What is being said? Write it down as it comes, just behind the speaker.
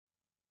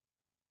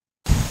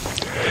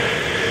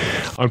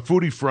On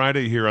Foodie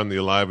Friday here on the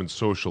Alive and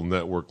Social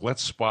Network,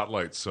 let's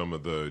spotlight some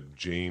of the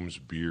James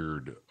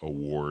Beard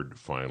Award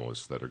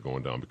finalists that are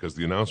going down, because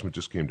the announcement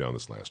just came down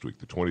this last week.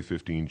 The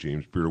 2015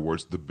 James Beard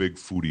Awards, the big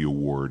foodie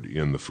award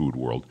in the food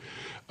world.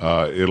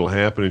 It'll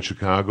happen in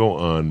Chicago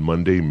on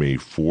Monday, May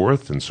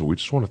 4th, and so we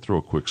just want to throw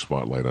a quick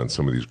spotlight on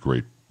some of these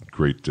great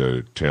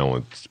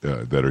talent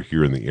that are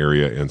here in the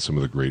area, and some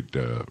of the great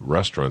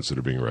restaurants that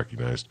are being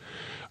recognized,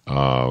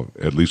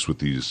 at least with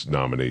these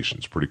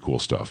nominations. Pretty cool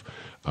stuff.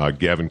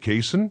 Gavin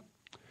Kaysen,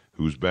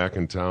 who's back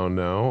in town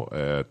now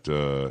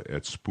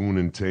at Spoon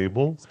and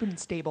Table. Spoon and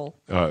Stable.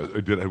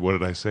 What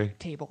did I say?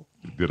 Table.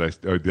 Did I?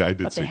 I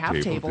did But say they have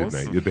table, tables.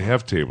 didn't I? Yeah, they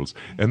have tables,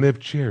 and they have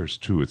chairs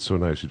too. It's so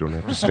nice; you don't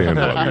have to stand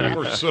while you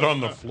Or sit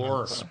on the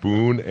floor.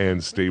 Spoon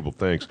and Stable.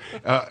 Thanks.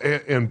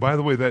 And by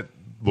the way, that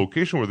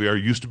location where they are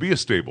used to be a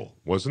stable,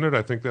 wasn't it?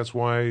 I think that's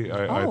why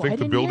I think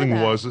the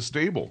building was a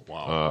stable.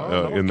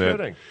 Wow.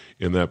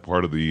 In that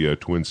part of the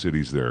Twin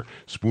Cities there.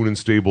 Spoon and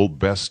Stable,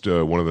 best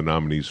one of the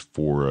nominees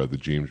for the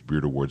James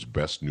Beard Awards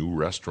Best New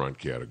Restaurant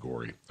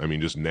category. I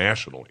mean, just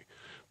nationally,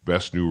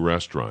 Best New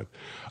Restaurant.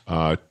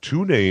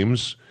 Two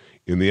names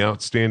in the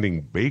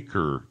Outstanding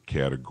Baker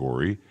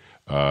category.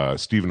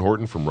 Stephen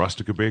Horton from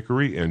Rustica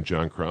Bakery and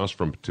John Krause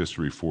from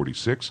Patisserie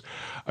 46.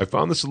 I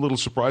found this a little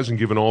surprising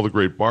given all the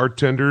great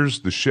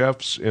bartenders, the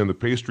chefs, and the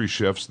pastry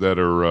chefs that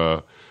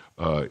are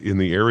in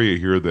the area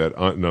here. That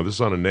now this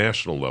is on a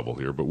national level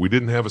here, but we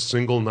didn't have a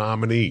single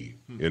nominee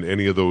in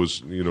any of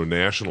those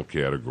national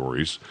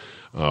categories.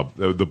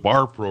 The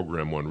bar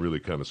program one really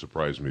kind of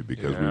surprised me,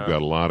 because we've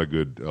got a lot of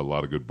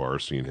good bar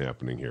scene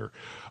happening here.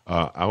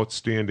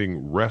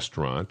 Outstanding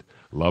restaurant,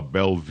 La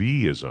Belle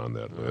Vie is on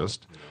that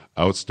list.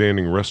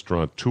 Outstanding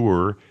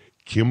restaurateur,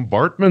 Kim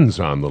Bartman's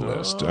on the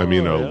list. I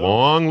mean, a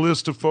long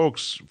list of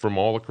folks from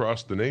all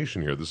across the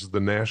nation here. This is the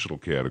national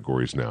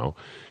categories now.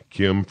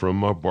 Kim from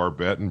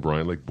Barbette and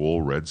Bryan Lake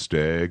Bowl, Red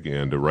Stag,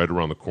 and right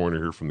around the corner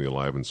here from the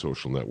Alive and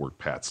Social Network,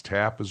 Pat's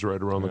Tap is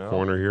right around the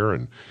corner here.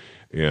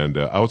 And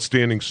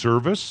outstanding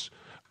service,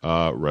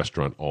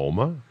 Restaurant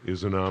Alma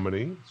is a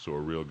nominee, so a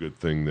real good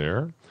thing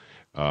there.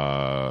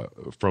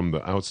 From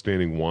the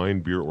outstanding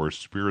wine, beer, or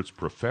spirits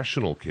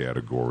professional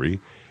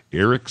category,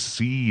 Eric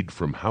Seed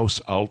from House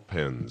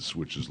Alpens,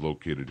 which is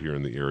located here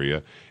in the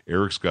area.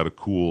 Eric's got a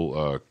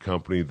cool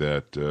company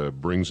that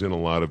brings in a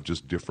lot of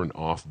just different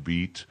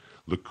offbeat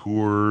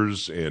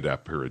liqueurs and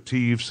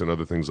aperitifs and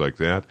other things like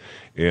that,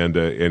 and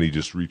he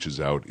just reaches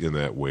out in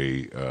that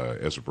way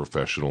as a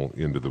professional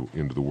into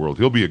the world.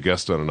 He'll be a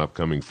guest on an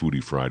upcoming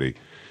Foodie Friday.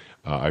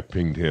 I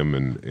pinged him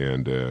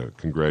and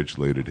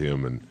congratulated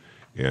him,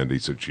 and he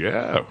said,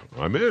 "Yeah,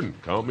 I'm in.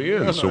 Count me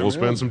in." So we'll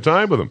spend some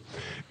time with him.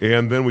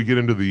 And then we get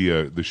into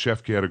the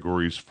chef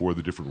categories for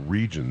the different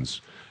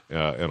regions.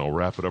 And I'll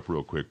wrap it up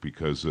real quick,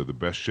 because the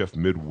Best Chef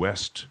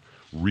Midwest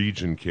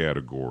region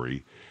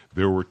category,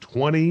 there were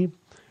 20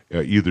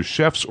 either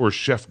chefs or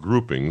chef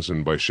groupings.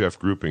 And by chef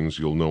groupings,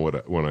 you'll know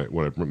when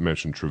I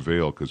mentioned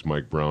Travail, because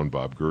Mike Brown,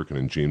 Bob Gherkin,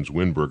 and James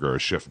Winberg are a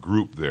chef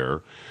group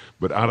there.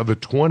 But out of the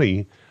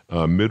 20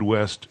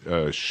 Midwest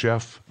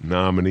chef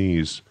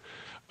nominees,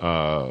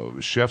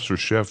 chefs or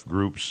chef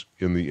groups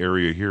in the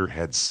area here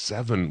had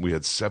 7. We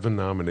had 7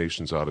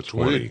 nominations out of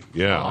 20. Sweet.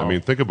 Yeah, Wow. I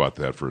mean, think about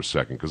that for a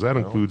second, because that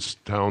includes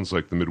towns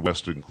like the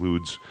Midwest,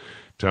 includes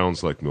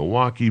towns like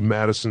Milwaukee,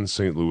 Madison,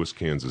 St. Louis,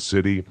 Kansas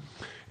City.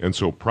 And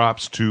so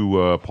props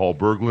to Paul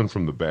Berglund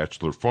from The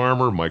Bachelor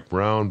Farmer, Mike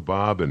Brown,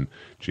 Bob and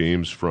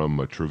James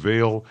from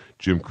Travail,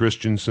 Jim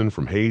Christensen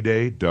from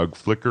Heyday, Doug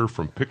Flicker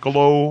from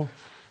Piccolo,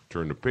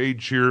 turn the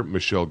page here,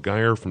 Michelle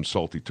Geyer from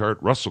Salty Tart,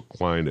 Russell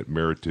Klein at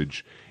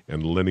Meritage,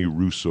 and Lenny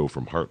Russo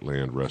from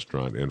Heartland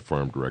Restaurant and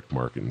Farm Direct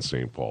Market in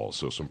St. Paul.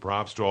 So some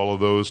props to all of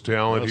those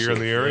talent here in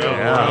the area.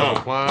 Round of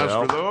applause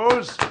for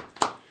those.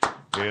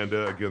 And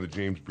again, the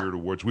James Beard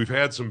Awards. We've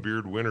had some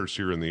beard winners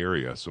here in the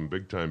area, some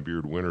big-time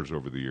beard winners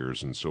over the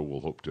years, and so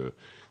we'll hope to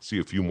see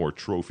a few more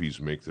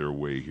trophies make their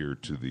way here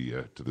to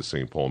the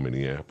St. Paul,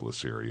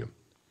 Minneapolis area.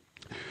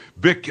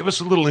 Vic, give us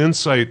a little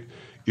insight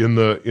in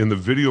the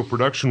video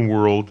production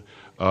world.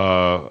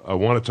 I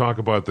want to talk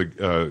about the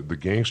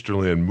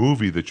Gangsterland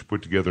movie that you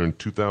put together in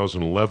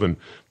 2011,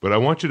 but I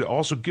want you to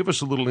also give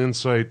us a little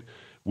insight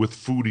with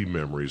foodie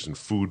memories and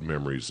food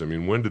memories. I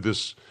mean, when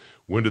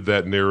did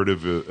that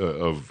narrative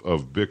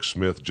of Bick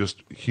Smith,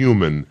 just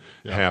human,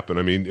 happen?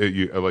 I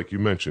mean, like you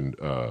mentioned,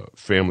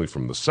 family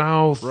from the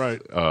South,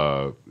 right?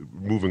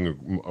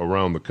 Moving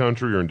around the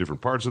country or in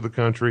different parts of the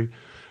country.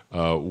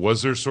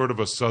 Was there sort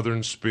of a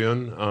Southern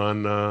spin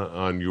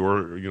on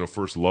your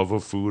first love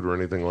of food or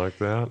anything like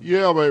that?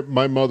 Yeah,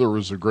 my mother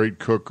was a great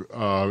cook,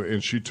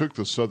 and she took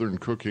the Southern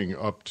cooking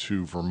up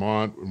to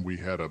Vermont, and we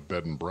had a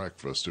bed and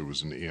breakfast. It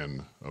was an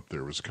inn up there.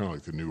 It was kind of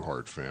like the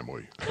Newhart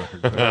family.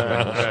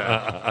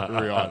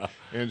 Very odd.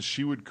 And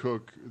she would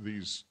cook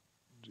these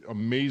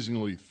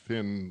amazingly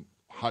thin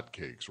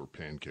hotcakes, or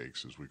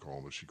pancakes as we call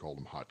them, but she called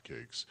them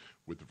hotcakes,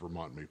 with the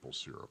Vermont maple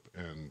syrup,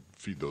 and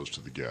feed those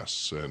to the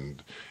guests.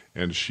 And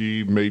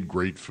she made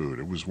great food.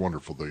 It was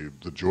wonderful.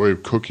 The joy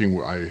of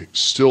cooking I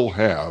still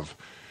have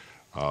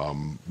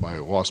I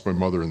lost my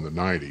mother in the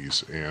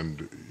 90s,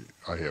 and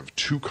I have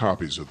 2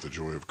 copies of The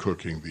Joy of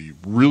Cooking. The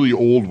really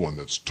old one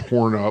that's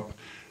torn up,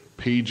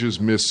 pages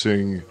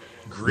missing,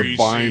 Greasy. the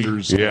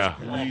binders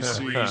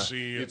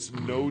Greasy. It's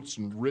notes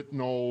and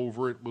written all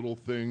over it, little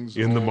things.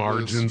 In the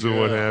margins and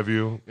what have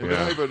you. And then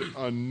I have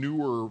a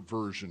newer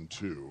version,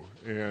 too.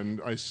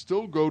 And I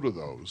still go to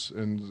those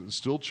and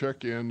still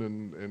check in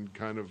and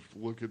kind of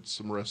look at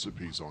some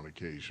recipes on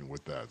occasion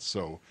with that.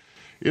 So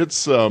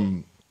it's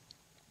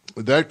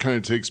that kind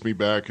of takes me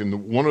back.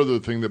 And one other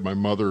thing that my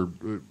mother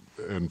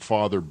and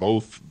father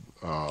both,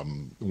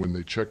 when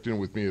they checked in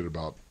with me at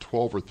about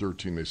 12 or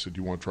 13, they said,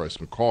 "Do you want to try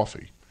some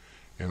coffee?"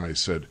 And I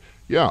said,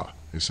 "Yeah."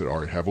 They said,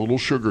 "All right, have a little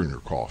sugar in your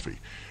coffee.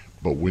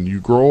 But when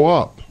you grow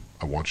up,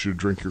 I want you to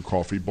drink your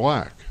coffee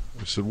black."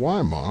 I said,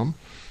 "Why, Mom?"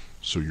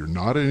 "So you're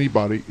not any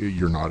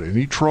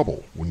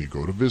trouble when you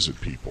go to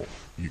visit people.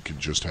 You can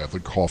just have the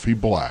coffee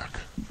black."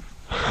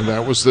 And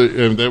that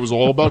was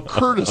all about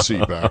courtesy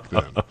back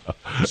then.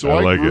 So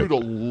I grew to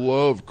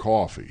love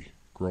coffee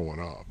growing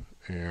up,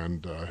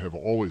 and have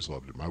always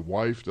loved it. My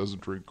wife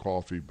doesn't drink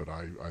coffee, but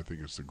I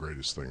think it's the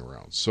greatest thing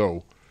around.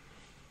 So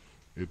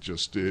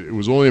it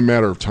was only a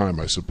matter of time,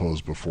 I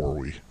suppose, before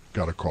we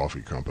got a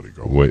coffee company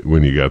going.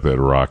 When you got that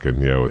rocking,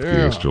 with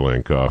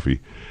Gangsterland Coffee.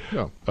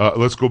 Yeah.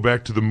 Let's go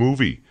back to the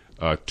movie,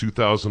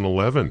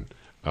 2011.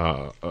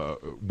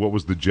 What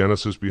was the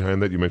genesis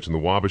behind that? You mentioned the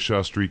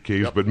Wabasha Street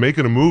Caves, but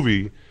making a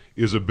movie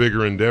is a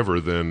bigger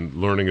endeavor than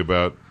learning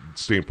about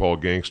St. Paul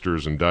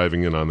gangsters and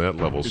diving in on that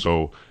level.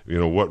 So,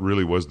 what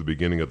really was the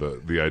beginning of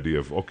the idea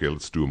of, okay,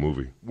 let's do a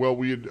movie? Well,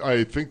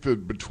 I think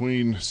that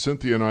between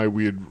Cynthia and I,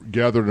 we had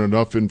gathered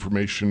enough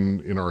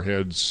information in our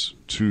heads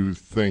to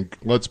think,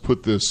 let's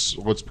get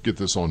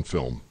this on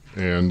film.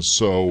 And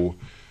so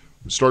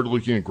we started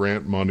looking at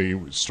grant money.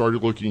 We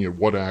started looking at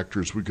what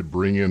actors we could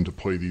bring in to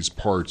play these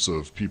parts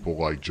of people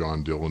like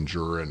John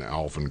Dillinger and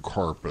Alvin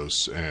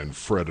Karpus and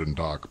Fred and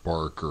Doc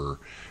Barker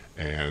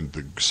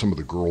and some of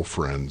the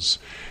girlfriends.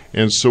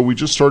 And so we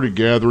just started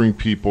gathering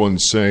people and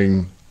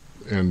saying,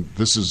 and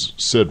this is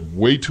said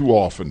way too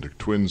often to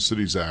Twin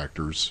Cities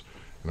actors,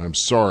 and I'm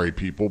sorry,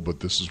 people,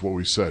 but this is what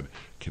we said: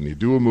 can you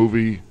do a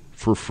movie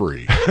for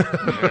free?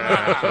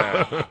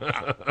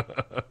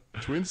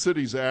 Twin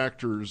Cities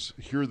actors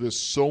hear this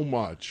so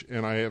much,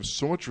 and I have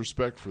so much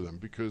respect for them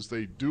because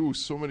they do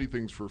so many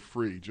things for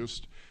free.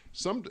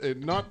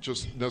 Not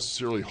just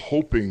necessarily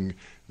hoping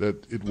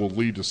that it will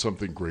lead to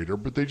something greater,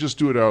 but they just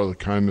do it out of the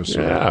kindness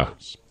of their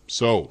hearts.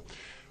 So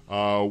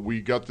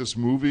we got this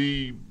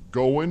movie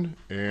going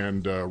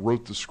and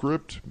wrote the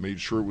script, made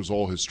sure it was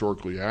all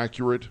historically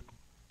accurate,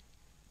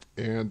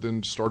 and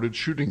then started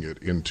shooting it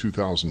in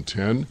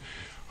 2010.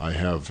 I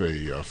have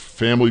a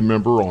family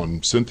member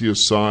on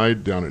Cynthia's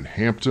side down in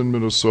Hampton,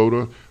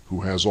 Minnesota,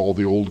 who has all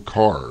the old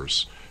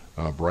cars.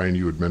 Brian,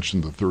 you had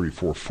mentioned the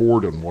 34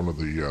 Ford on one of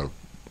the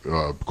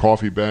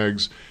coffee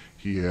bags.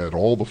 He had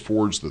all the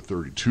Fords, the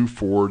 32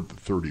 Ford, the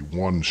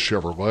 31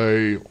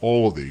 Chevrolet,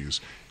 all of these.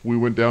 We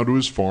went down to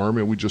his farm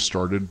and we just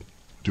started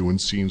doing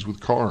scenes with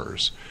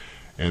cars.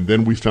 And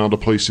then we found a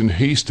place in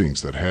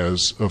Hastings that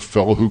has a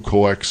fellow who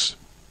collects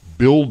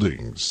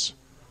buildings.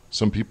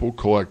 Some people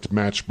collect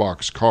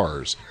Matchbox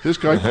cars. This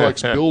guy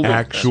collects buildings.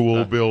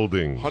 Actual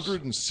buildings.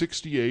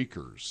 160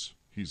 acres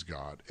he's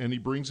got, and he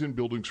brings in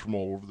buildings from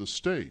all over the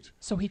state.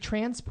 So he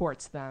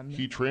transports them.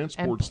 He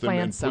transports them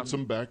and puts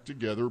them back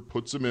together,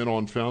 puts them in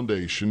on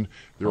foundation.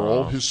 They're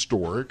all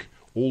historic,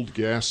 old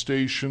gas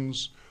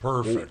stations.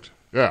 Perfect.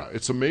 Yeah,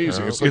 it's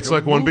amazing. It's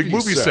like one big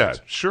movie set.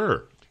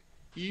 Sure.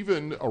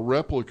 Even a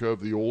replica of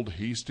the old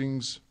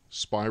Hastings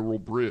spiral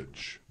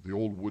bridge, the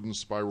old wooden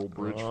spiral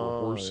bridge for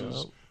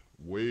horses,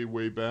 way,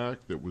 way back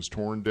that was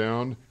torn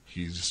down.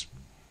 He's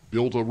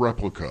built a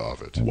replica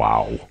of it.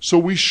 Wow. So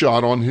we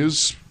shot on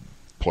his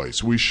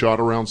place. We shot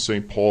around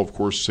St. Paul. Of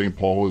course, St.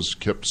 Paul has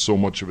kept so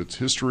much of its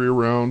history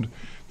around.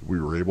 We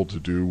were able to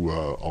do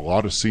a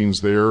lot of scenes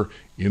there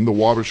in the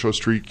Wabasha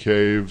Street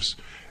Caves.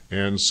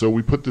 And so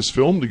we put this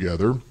film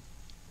together,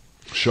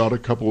 shot a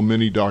couple of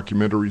mini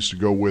documentaries to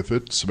go with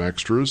it, some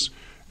extras,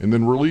 and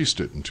then released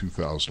it in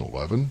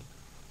 2011.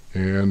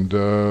 And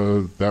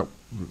that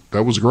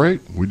was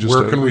great.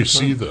 Where can we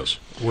see this?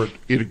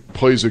 It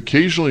plays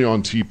occasionally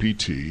on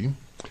TPT,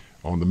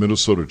 on the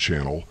Minnesota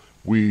channel.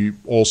 We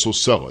also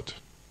sell it,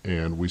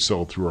 and we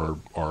sell it through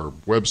our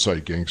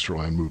website,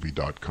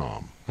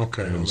 gangsterlandmovie.com.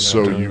 Okay, and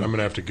I'm going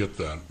to have to get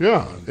that.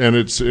 Yeah, and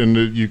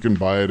you can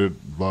buy it at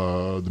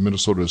the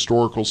Minnesota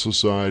Historical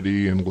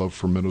Society and Love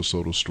for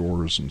Minnesota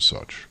stores and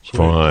such.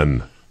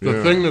 Fun.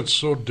 The thing that's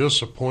so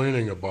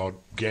disappointing about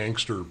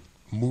gangster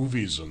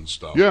movies and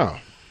stuff. Yeah.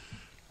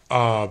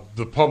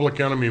 The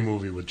Public Enemy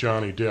movie with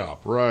Johnny Depp.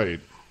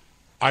 Right.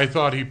 I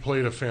thought he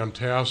played a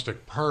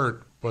fantastic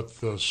part,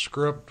 but the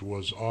script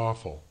was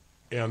awful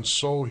and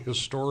so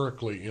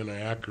historically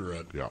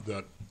inaccurate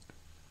that...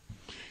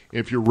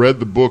 If you read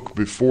the book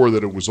before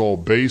that it was all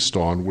based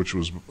on, which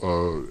was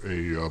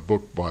a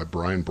book by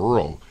Brian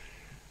Burrow,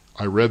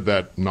 I read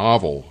that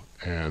novel,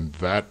 and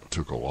that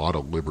took a lot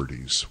of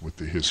liberties with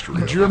the history.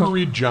 Did you ever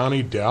read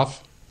Johnny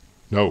Death?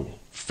 No.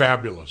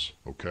 Fabulous.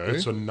 Okay.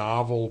 It's a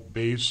novel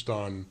based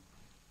on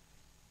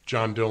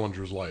John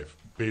Dillinger's life,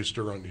 based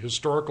around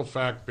historical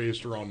fact,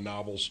 based around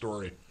novel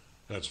story.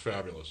 That's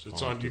fabulous.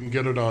 It's on. You can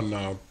get it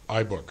on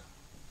iBook.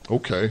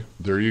 Okay,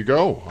 there you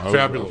go.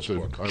 Fabulous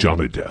book.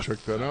 Johnny Death. Check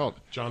that out.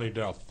 Johnny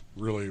Death,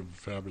 really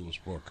fabulous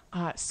book.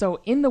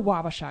 So in the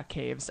Wabasha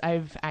Caves,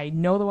 I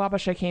know the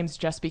Wabasha Caves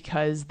just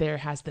because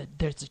there's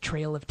a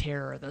Trail of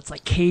Terror that's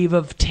like Cave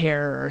of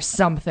Terror or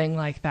something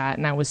like that,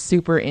 and I was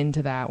super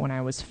into that when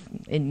I was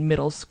in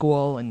middle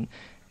school and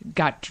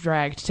got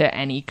dragged to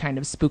any kind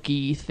of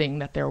spooky thing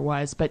that there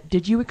was. But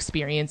did you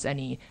experience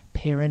any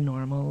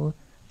paranormal,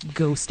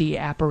 ghosty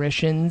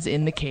apparitions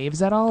in the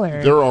caves at all?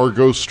 Or? There are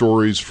ghost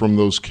stories from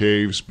those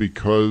caves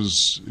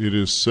because it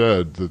is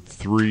said that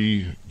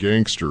 3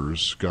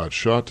 gangsters got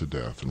shot to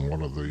death in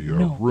one of the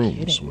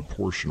rooms, kidding. a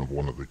portion of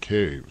one of the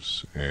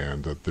caves,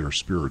 and that their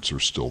spirits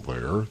are still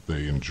there.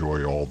 They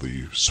enjoy all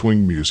the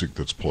swing music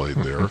that's played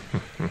there.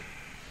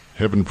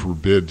 Heaven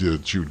forbid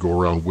that you'd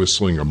go around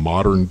whistling a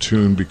modern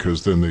tune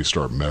because then they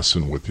start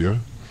messing with you.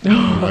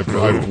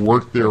 I've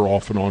worked there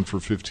off and on for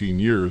 15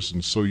 years,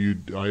 and so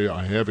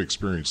I have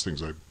experienced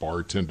things. I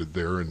bartended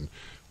there and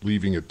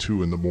leaving at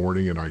 2 in the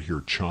morning, and I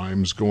hear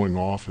chimes going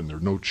off, and there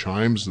are no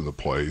chimes in the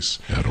place.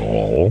 At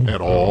all?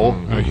 At all.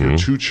 I hear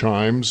 2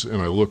 chimes,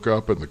 and I look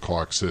up, and the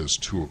clock says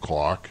 2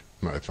 o'clock,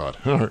 and I thought,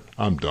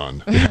 I'm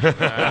done.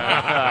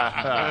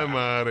 I'm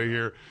out of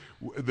here.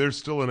 There's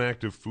still an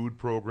active food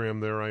program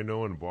there, I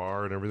know, and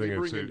bar and everything. They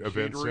bring It's an in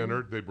event catering.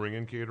 center. They bring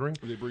in catering?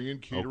 They bring in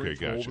catering Okay,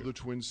 from gotcha. over the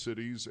Twin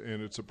Cities,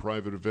 and it's a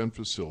private event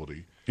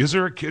facility. Is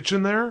there a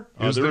kitchen there?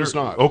 There is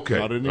not. Okay.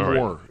 Not all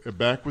anymore. right.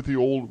 Back with the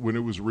old, when it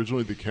was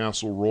originally the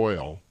Castle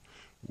Royal,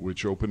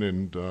 which opened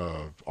in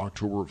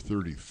October of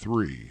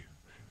 33,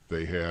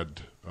 they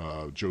had,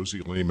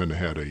 Josie Lehman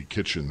had a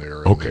kitchen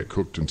there, and they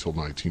cooked until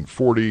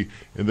 1940.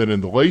 And then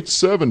in the late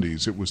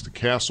 70s, it was the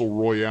Castle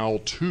Royale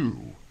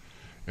 2.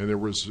 And it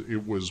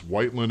was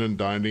white linen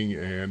dining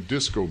and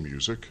disco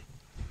music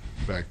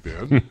back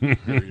then.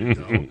 There you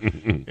go.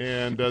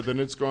 And then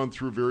it's gone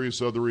through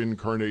various other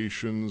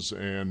incarnations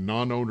and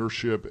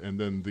non-ownership. And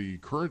then the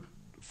current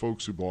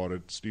folks who bought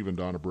it, Steve and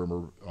Donna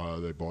Brimmer,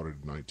 they bought it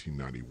in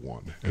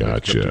 1991. And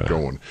Gotcha. they've kept it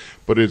going.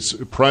 But it's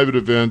private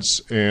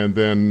events, and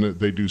then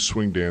they do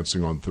swing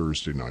dancing on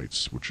Thursday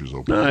nights, which is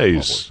open to the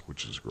Nice. public,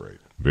 which is great.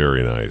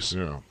 Very nice.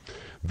 Yeah.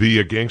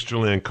 The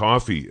Gangsterland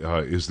Coffee,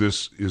 is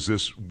this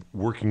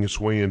working its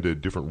way into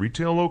different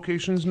retail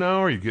locations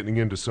now? Are you getting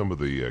into some of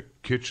the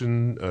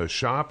kitchen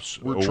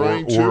shops? We're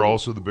trying to. Or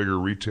also the bigger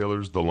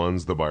retailers, the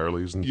Lunds, the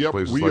Byerlys, and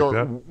places we like are.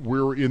 that?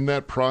 We're in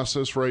that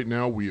process right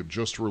now. We have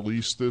just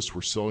released this.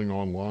 We're selling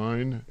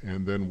online,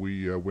 and then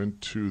we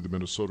went to the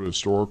Minnesota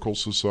Historical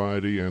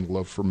Society and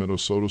Love for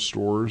Minnesota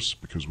stores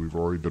because we've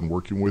already been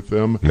working with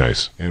them.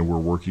 Nice. And we're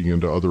working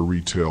into other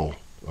retail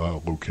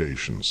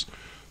locations.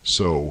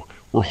 So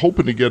we're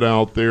hoping to get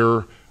out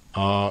there.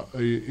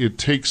 It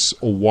takes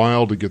a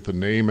while to get the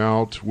name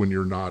out when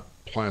you're not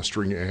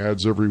plastering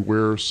ads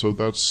everywhere. So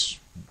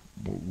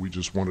we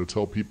just want to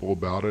tell people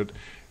about it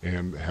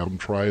and have them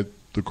try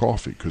the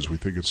coffee because we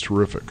think it's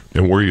terrific.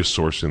 And where are you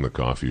sourcing the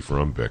coffee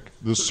from, Vic?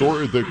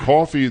 The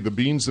coffee, the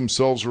beans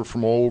themselves are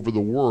from all over the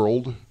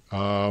world,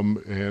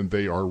 and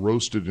they are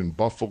roasted in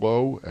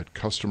Buffalo at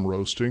Custom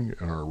Roasting.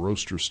 And our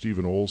roaster,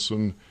 Stephen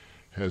Olson,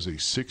 has a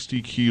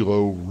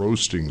 60-kilo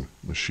roasting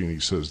machine. He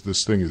says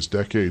this thing is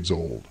decades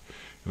old.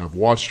 And I've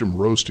watched him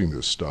roasting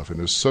this stuff, and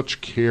there's such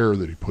care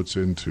that he puts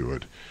into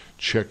it,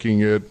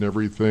 checking it and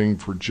everything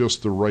for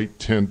just the right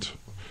tint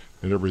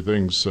and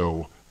everything.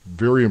 So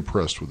very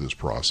impressed with this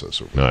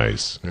process.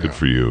 Nice. Yeah. Good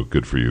for you.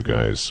 Good for you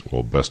guys.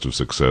 Well, best of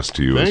success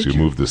to you as Thank you you.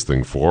 move this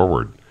thing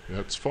forward.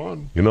 That's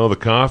fun. You know, the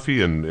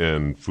coffee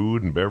and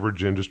food and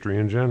beverage industry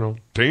in general,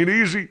 tain't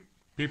easy.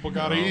 People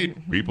got to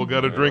eat. People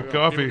got to drink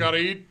coffee. People got to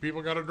eat.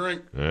 People got to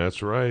drink.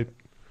 That's right.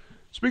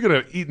 Speaking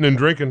of eating and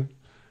drinking,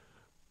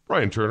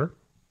 Brian Turner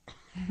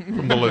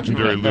from the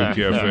legendary Loon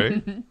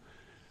Cafe.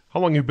 How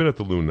long you been at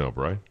the Loon now,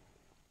 Brian?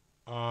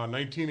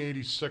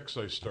 1986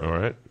 I started. All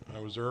right. I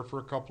was there for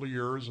a couple of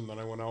years, and then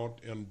I went out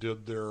and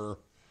did their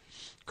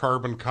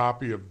carbon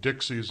copy of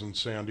Dixie's in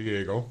San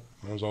Diego.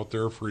 I was out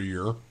there for a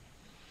year.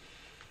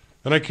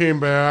 Then I came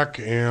back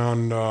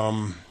and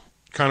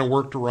kind of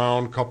worked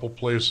around a couple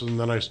places, and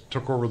then I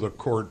took over the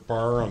Court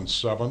Bar on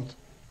 7th,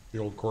 the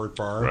old Court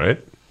Bar.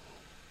 Right.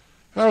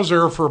 I was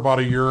there for about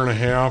a year and a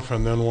half,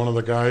 and then one of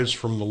the guys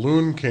from the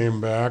Loon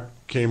came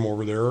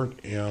over there,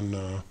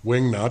 and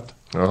Wingnut.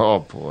 Oh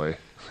boy.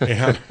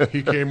 And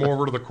he came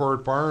over to the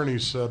Court Bar and he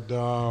said,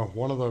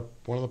 one of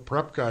the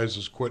prep guys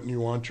is quitting. You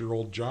want your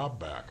old job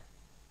back?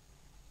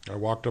 I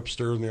walked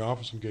upstairs in the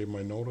office and gave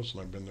my notice,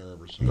 and I've been there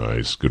ever since.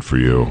 Nice. Good for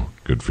you.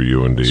 Good for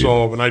you indeed.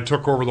 So when I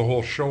took over the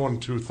whole show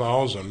in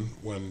 2000,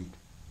 when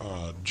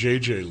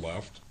JJ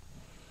left.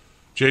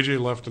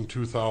 JJ left in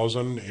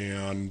 2000,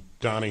 and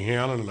Donnie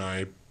Hannon and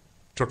I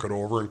took it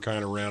over and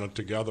kind of ran it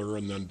together,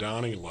 and then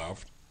Donnie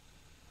left.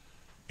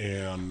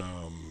 And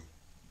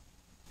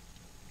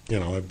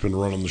I've been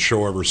running the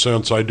show ever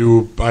since. I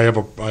have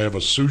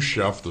a sous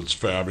chef that's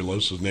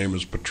fabulous. His name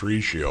is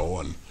Patricio,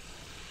 and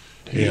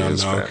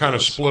kind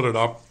of split it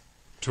up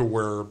to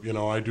where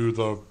I do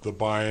the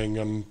buying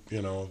and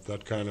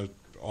that kind of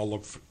all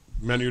of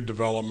menu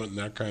development and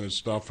that kind of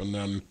stuff, and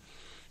then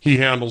he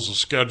handles the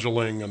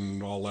scheduling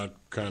and all that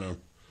kind of,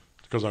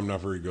 because I'm not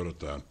very good at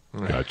that.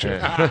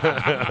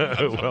 Gotcha.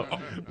 Well,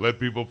 let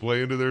people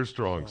play into their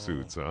strong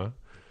suits, huh?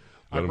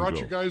 I brought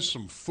you guys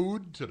some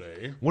food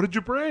today. What did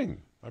you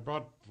bring? I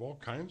brought all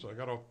kinds. I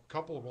got a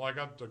couple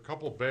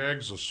of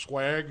bags of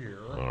swag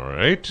here. All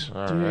right.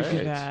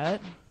 Do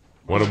that.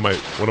 One of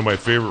my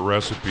favorite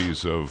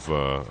recipes of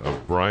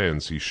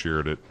Brian's, he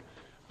shared it,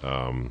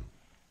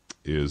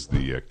 is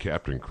the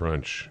Captain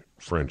Crunch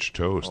French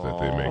toast that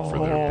they make for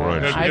their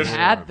brunch. I've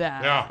had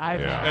that. Yeah.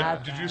 I've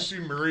had Did that. you see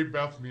Mary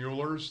Beth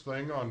Mueller's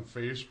thing on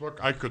Facebook?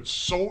 I could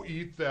so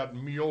eat that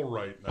meal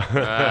right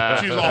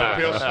now. She's all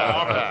pissed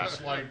off.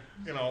 It's like,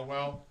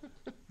 well,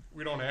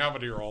 we don't have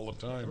it here all the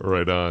time.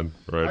 Right on.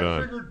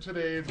 I figured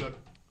today that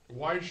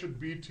why should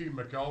B.T.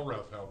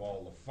 McElrath have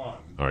all the fun?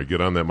 All right, get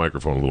on that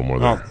microphone a little more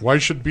there. Why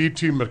should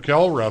B.T.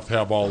 McElrath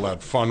have all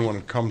that fun when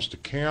it comes to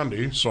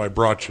candy? So I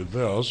brought you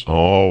this.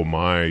 Oh,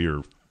 my,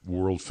 your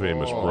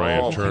world-famous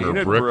Brian Turner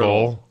peanut Brickle.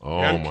 brittle. Oh,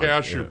 And my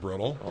cashew God.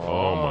 brittle.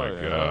 Oh, my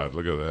God,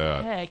 look at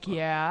that. Heck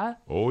yeah.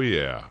 Oh,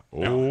 yeah.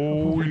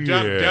 Oh,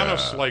 yeah.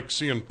 Dennis likes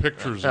seeing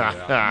pictures of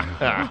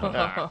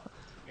that.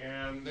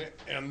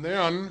 and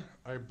then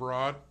I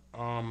brought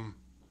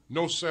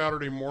no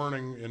Saturday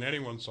morning in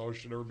anyone's house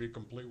should ever be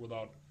complete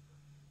without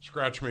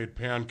scratch-made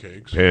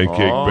pancakes. Pancake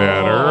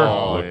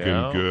batter. Looking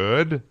yeah.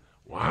 good.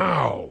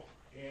 Wow.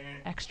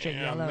 Extra And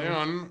yellow.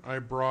 then I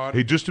brought...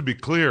 Hey, just to be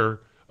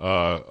clear,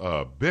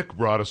 Bick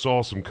brought us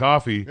all some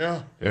coffee.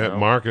 Yeah. At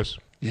Marcus.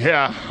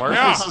 Yeah,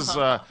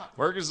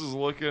 Marcus is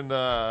looking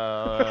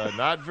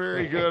not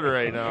very good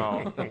right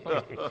now.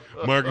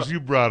 Marcus, you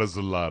brought us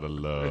a lot of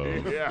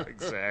love. Yeah,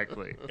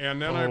 exactly. And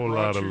then Whole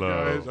lot of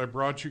love. I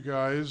brought you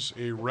guys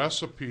a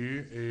recipe,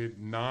 a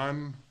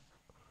non-goof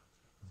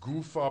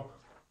up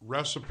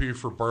recipe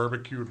for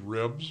barbecued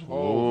ribs.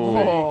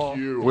 Thank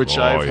you. Which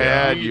Oh, I've yeah.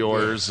 had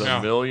yours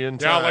a million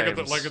Yeah, times. like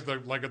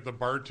at the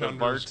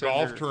bartender's bartender,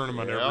 golf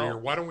tournament every yeah. year.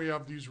 Why don't we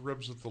have these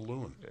ribs at the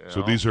Loon?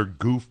 So these are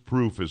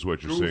goof-proof is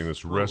what you're saying.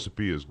 This Goof-proof.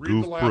 recipe is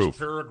Read the last goof-proof.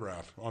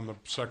 paragraph on the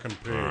second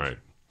page. All right.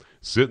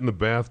 Sit in the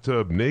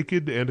bathtub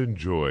naked and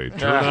enjoy.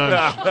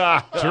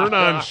 Turn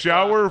on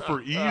shower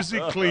for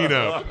easy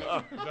cleanup.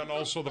 Then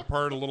also the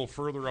part a little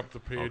further up the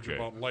page Okay.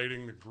 about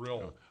lighting the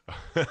grill.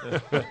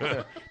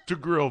 To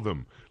grill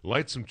them,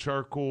 light some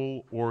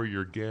charcoal or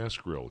your gas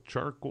grill.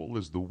 Charcoal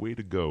is the way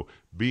to go.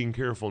 Being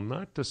careful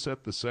not to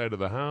set the side of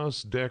the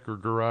house, deck, or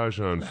garage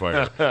on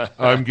fire.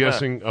 I'm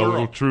guessing a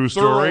little true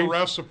story. Thorough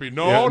recipe.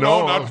 No, Yeah,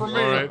 not for me.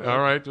 All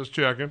right, just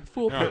checking.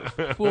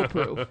 Foolproof.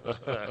 Foolproof.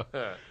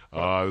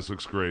 This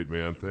looks great,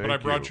 man. Thank you. But I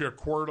brought you a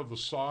quart of the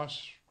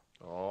sauce.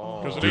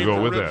 Because it To ain't go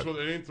the with ribs that.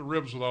 It ain't the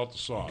ribs without the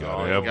sauce.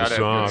 Gotta have the Gotta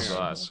sauce. good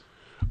sauce.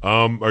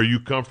 Are you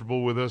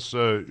comfortable with us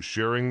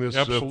sharing this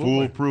Absolutely.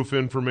 foolproof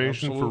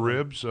information for Absolutely.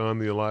 ribs on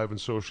the Alive and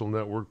Social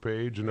Network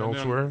page and And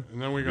elsewhere?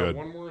 then we got Good.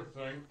 one more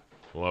thing.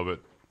 Love it.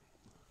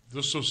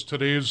 This is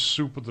today's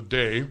soup of the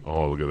day.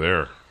 Oh, look at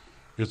there.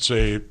 It's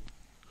a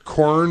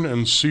corn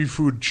and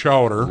seafood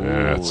chowder.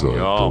 That's a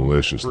yum.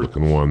 delicious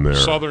looking one there.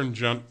 Southern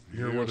gent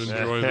here would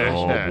enjoy this.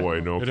 Oh, boy,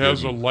 no It kidding.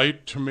 has a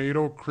light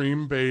tomato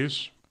cream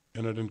base,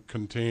 and it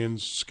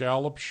contains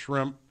scallop,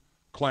 shrimp,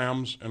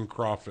 clams, and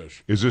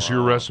crawfish. Is this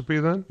your recipe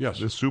then? Yes.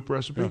 This soup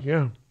recipe?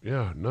 Yeah,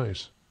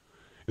 nice.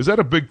 Is that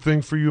a big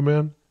thing for you,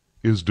 man?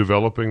 Is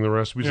developing the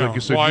recipes? Yeah. Like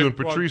you said, Well, you I- and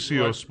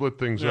Patricio well, split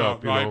things Yeah,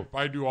 up, you know.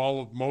 I do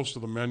most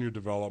of the menu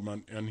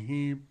development,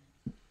 and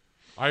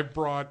I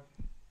brought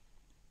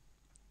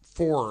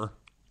 4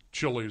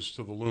 chilies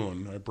to the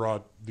Loon. I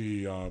brought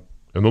the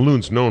And the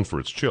Loon's known for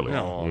its chili.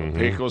 Yeah.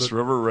 Pecos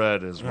River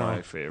Red is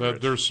my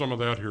favorite. There's some of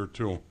that here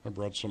too. I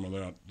brought some of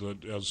that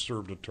as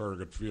served at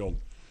Target Field.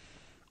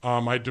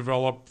 I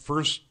developed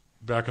first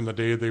back in the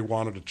day. They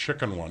wanted a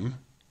chicken one,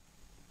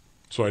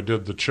 so I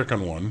did the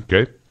chicken one,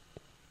 Okay.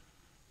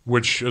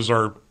 which is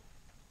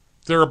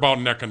they're about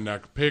neck and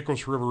neck.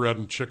 Pecos River Red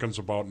and chicken's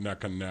about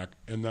neck and neck.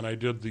 And then I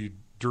did the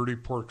dirty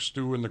pork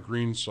stew in the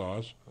green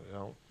sauce,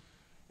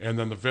 and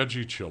then the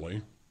veggie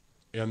chili.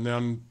 And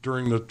then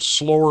during the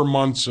slower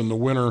months in the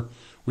winter,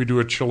 we do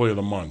a chili of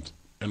the month.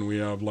 And we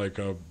have like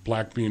a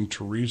black bean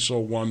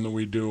chorizo one that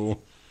we do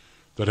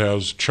that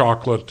has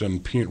chocolate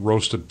and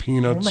roasted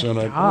peanuts Oh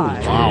my in it.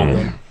 God.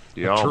 Wow.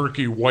 Yum. A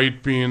turkey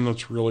white bean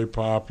that's really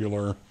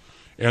popular.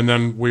 And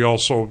then we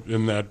also,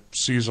 in that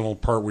seasonal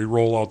part, we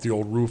roll out the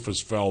old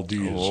Rufus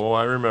Valdez. Oh,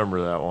 I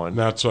remember that one. And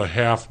that's a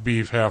half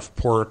beef, half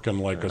pork, and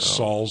like a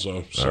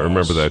salsa sauce. I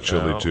remember that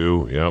chili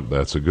too. Yep,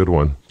 that's a good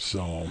one.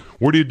 So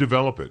Where do you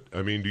develop it?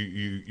 I mean, do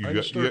you I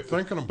just started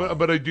thinking about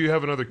but do you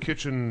have another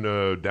kitchen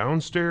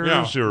downstairs?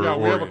 yeah,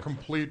 we or- have a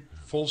complete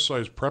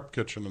full-size prep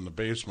kitchen in the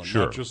basement,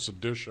 Sure. not just a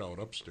dish out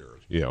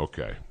upstairs. Yeah,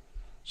 okay.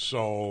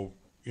 So,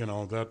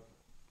 that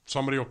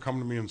somebody will come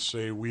to me and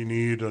say, we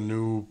need a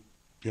new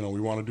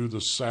we want to do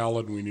this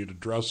salad, and we need a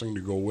dressing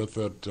to go with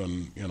it,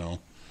 and,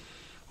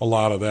 a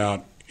lot of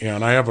that.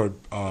 And I have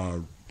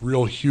a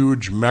real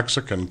huge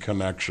Mexican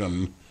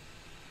connection.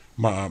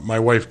 My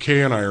wife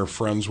Kay and I are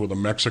friends with a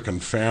Mexican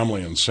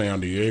family in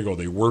San Diego.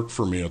 They work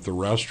for me at the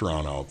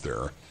restaurant out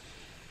there.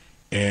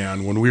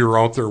 And when we were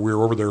out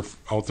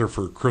there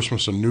for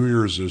Christmas and New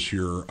Year's this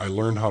year, I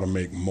learned how to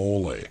make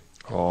mole.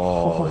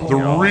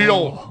 The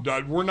real,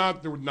 we're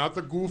not the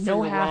goofing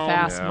No around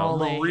half-ass mole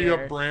Maria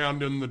here.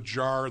 brand in the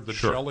jar, the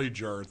jelly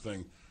jar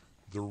thing.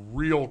 The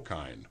real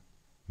kind.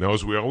 Now,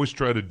 as we always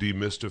try to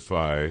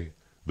demystify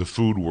the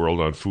food world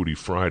on Foodie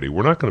Friday,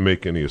 we're not going to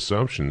make any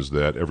assumptions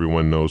that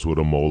everyone knows what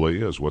a mole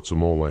is. What's a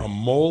mole? A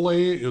mole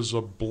is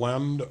a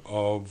blend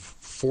of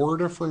 4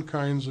 different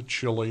kinds of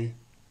chili,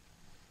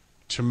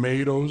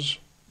 tomatoes,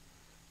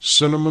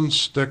 cinnamon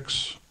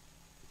sticks.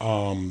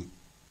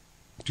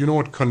 Do you know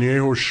what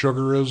conejo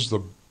sugar is?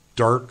 The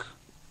dark.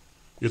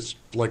 It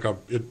looks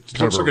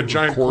like a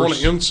giant cone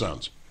of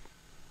incense.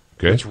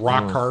 Okay. It's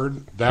rock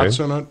hard. That's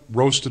in it.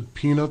 Roasted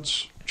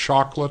peanuts,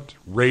 chocolate,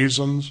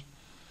 raisins,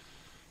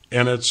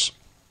 and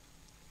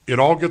it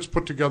all gets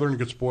put together and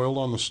gets boiled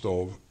on the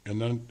stove, and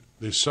then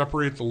they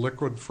separate the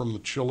liquid from the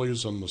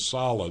chilies and the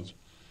solids,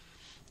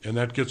 and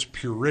that gets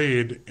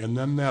pureed, and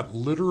then that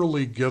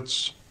literally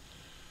gets.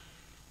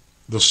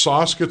 The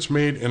sauce gets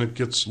made, and it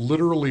gets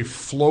literally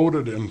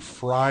floated and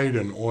fried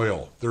in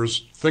oil.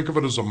 Think of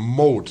it as a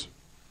moat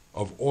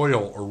of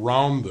oil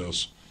around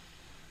this.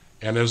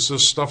 And as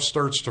this stuff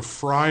starts to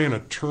fry and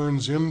it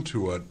turns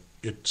into it,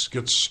 it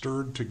gets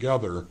stirred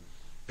together.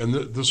 And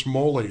this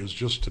mole is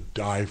just to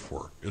die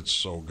for. It's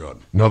so good.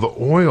 Now, the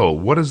oil,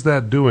 what is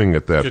that doing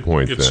at that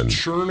point it's then? It's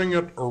churning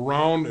it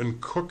around and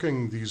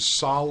cooking these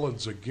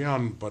solids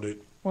again, but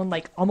it... Well,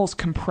 like almost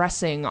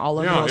compressing all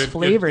of those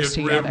flavors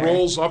together. It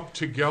rolls up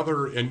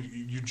together, and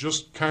you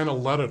just kind of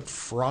let it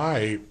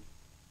fry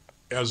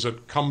as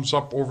it comes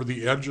up over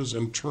the edges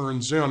and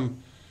turns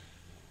in.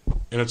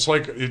 And it's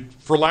like,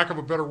 for lack of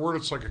a better word,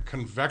 it's like a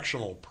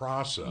convectional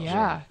process.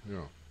 Yeah.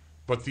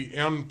 But the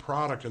end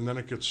product, and then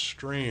it gets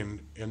strained,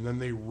 and then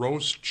they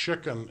roast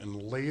chicken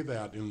and lay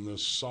that in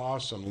this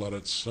sauce and let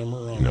it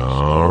simmer on.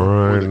 All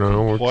right,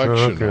 now we're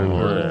talking.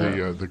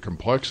 The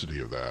complexity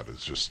of that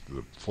is just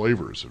the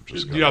flavors have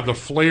just. The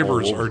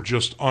flavors are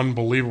just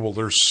unbelievable.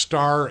 There's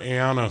star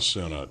anise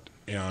in it,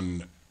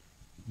 and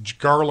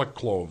garlic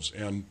cloves,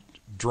 and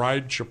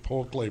dried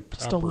chipotle peppers.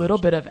 Just a little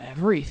bit of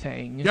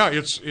everything. Yeah,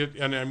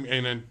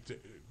 and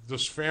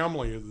this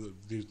family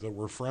that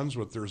we're friends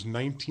with, there's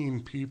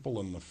 19 people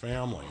in the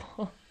family.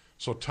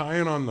 So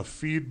tying on the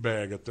feed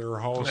bag at their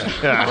house.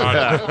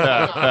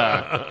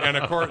 And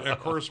of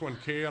course, when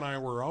Kay and I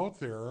were out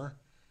there,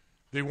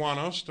 they want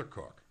us to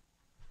cook.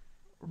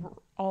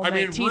 All I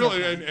mean, 19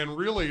 really, of them. and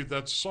really,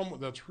 that's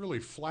really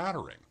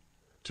flattering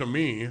to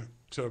me.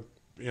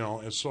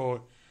 And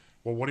so,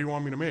 well, what do you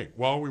want me to make?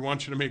 Well, we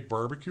want you to make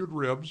barbecued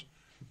ribs.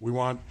 We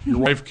want your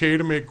wife Kay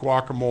to make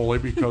guacamole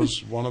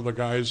because one of the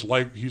guys,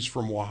 he's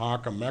from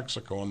Oaxaca,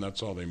 Mexico, and that's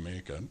how they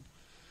make it.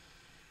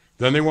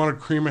 Then they wanted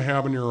cream of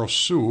habanero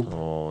soup.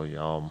 Oh,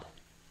 yum.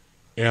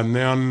 And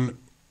then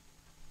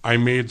I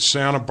made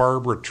Santa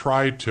Barbara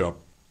tri-tip.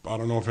 I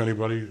don't know if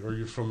are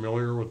you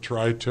familiar with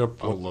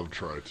tri-tip? I love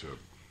tri-tip.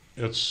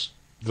 It's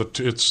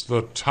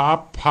the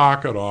top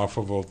pocket off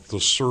of the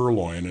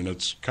sirloin, and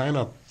it's kind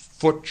of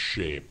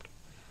foot-shaped.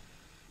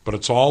 But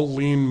it's all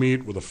lean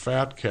meat with a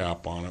fat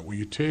cap on it, where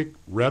you take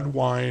red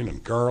wine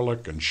and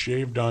garlic and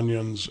shaved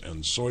onions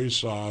and soy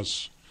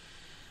sauce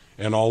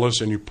and all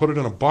this, and you put it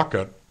in a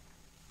bucket,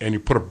 and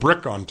you put a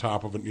brick on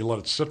top of it, and you let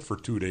it sit for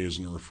 2 days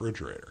in the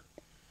refrigerator.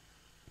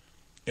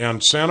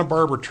 And Santa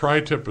Barbara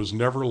tri-tip is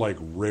never like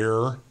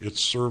rare.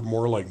 It's served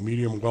more like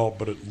medium well,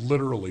 but it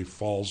literally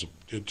falls.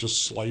 It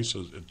just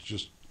slices. It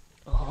just.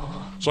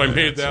 So I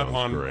made that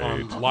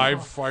on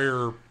live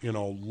fire,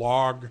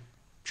 log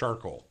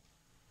charcoal.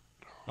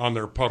 On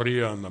their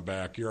parrilla in the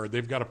backyard.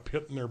 They've got a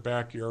pit in their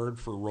backyard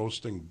for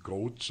roasting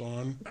goats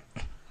on.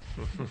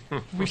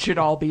 We should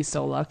all be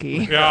so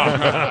lucky. Yeah.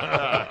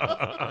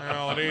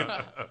 Well,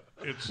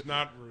 it's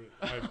not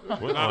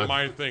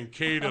my thing.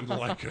 Kay didn't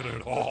like it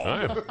at all.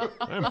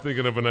 I'm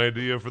thinking of an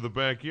idea for the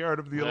backyard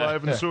of the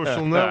Alive and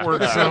Social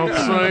Network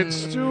Southside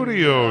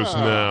Studios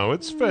now.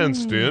 It's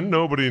fenced in.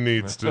 Nobody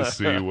needs to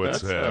see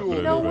what's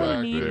happening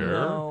back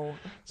there.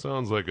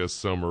 Sounds like a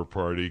summer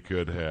party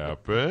could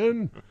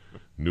happen.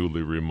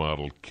 Newly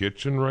remodeled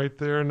kitchen right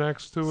there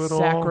next to it all.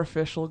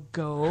 Sacrificial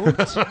goat.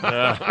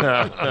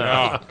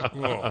 Yeah.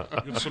 Well,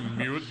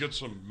 get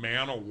some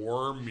Man of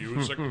War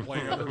music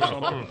playing or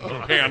something.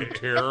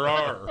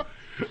 Pantera.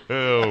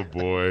 Oh,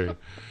 boy.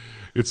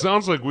 It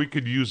sounds like we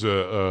could use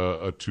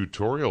a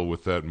tutorial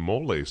with that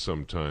mole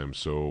sometime,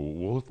 so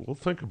we'll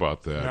think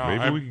about that. No,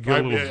 Maybe we could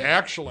get a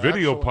little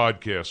video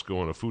podcast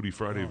going, a Foodie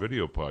Friday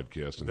video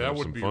podcast, and that have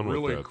would some be fun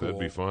really with that. cool.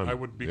 That'd be fun. I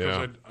would,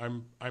 because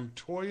I'm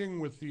toying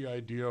with the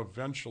idea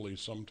eventually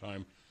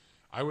sometime.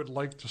 I would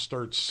like to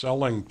start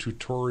selling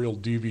tutorial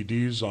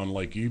DVDs on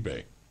like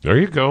eBay. There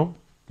you go.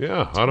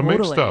 Yeah, how to make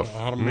Totally. stuff.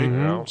 How to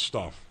make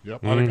stuff.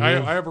 Yep. I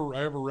have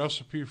a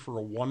recipe for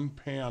a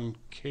 1-pan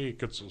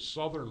cake. It's a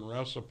southern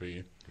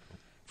recipe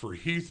for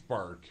Heath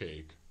bar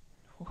cake.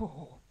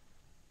 Oh.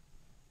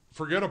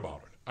 Forget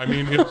about it. I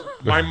mean,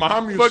 my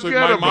mom used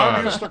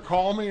to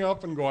call me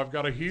up and go, "I've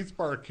got a Heath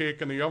bar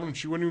cake in the oven."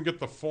 She wouldn't even get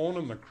the phone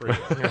in the crate.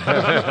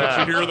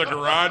 She'd hear the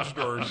garage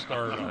door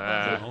start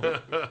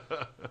up.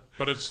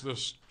 But it's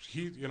this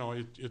Heath,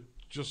 it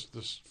just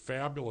this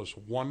fabulous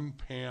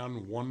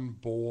 1-pan,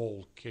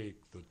 1-bowl cake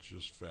that's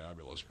just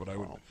fabulous. But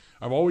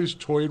I've always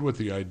toyed with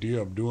the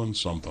idea of doing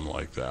something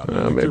like that.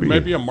 There may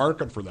be a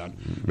market for that.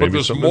 But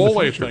this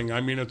mole thing, I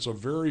mean, it's a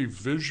very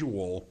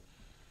visual.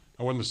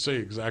 I wouldn't say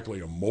exactly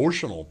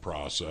emotional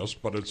process,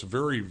 but it's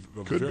very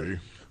Could be.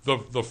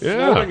 The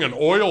floating and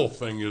oil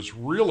thing is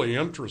really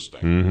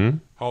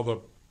interesting.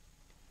 How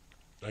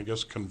I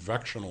guess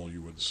convectional,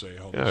 you would say.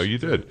 You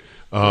did,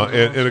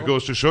 and it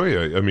goes to show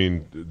you. I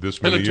mean,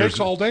 this many and it years,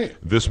 takes all day.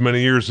 This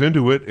many years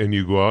into it, and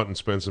you go out and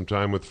spend some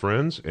time with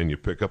friends, and you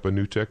pick up a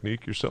new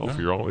technique yourself.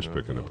 You're always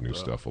picking up new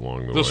stuff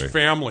along the way. This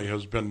family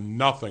has been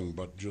nothing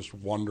but just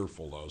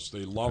wonderful to us.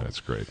 They love. That's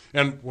great.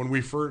 And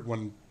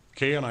when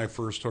Kay and I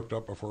first hooked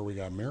up before we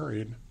got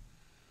married,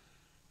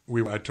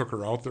 I took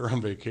her out there on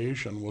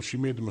vacation. Well, she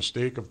made the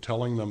mistake of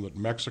telling them that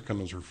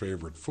Mexican is her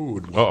favorite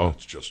food. Well,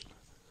 it's just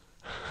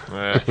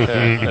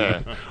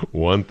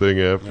one thing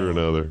after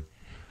another.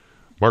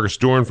 Marcus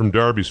Dorn from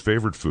Darby's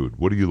favorite food.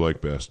 What do you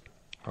like best?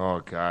 Oh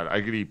God,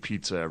 I could eat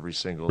pizza every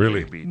single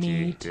Really? day. BT.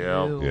 Me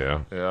too.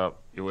 Yeah.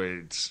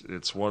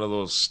 It's one of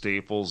those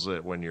staples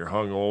that when you're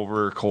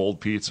hungover,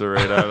 cold pizza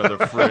right out of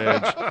the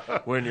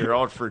fridge. When you're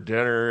out for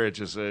dinner,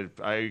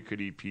 I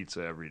could eat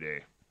pizza every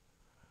day.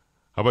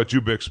 How about you,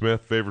 Bick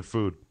Smith? Favorite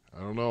food? I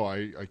don't know.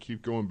 I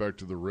keep going back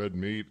to the red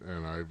meat,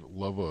 and I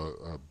love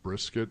a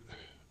brisket.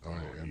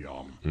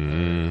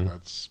 yum.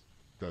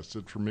 That's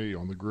it for me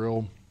on the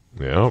grill.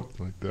 Yeah.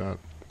 Like that.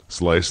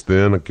 Sliced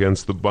thin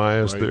against the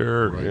bias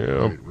there.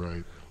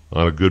 Right.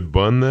 On a good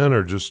bun then,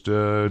 or just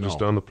on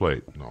the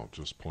plate? No,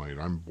 just plain.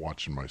 I'm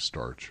watching my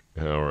starch.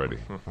 Alrighty.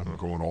 I'm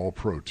going all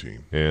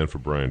protein. And for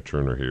Brian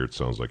Turner here, it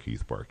sounds like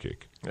Heath bar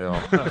cake.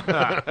 Yeah.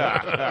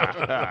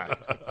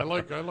 I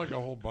like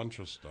a whole bunch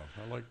of stuff.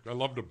 I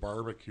love to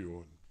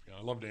barbecue.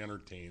 I love to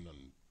entertain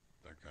and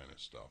that kind of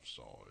stuff.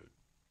 So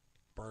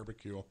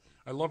barbecue.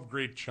 I love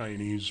great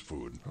Chinese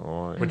food.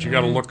 Oh, yeah. But you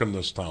got to look in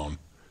this town.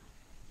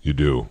 You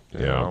do.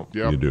 Yeah.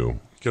 Yep. You do.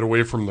 Get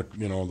away from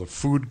the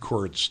food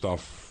court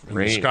stuff in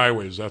the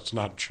Skyways. That's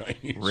not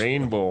Chinese.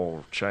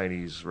 Rainbow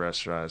Chinese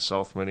restaurant,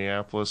 South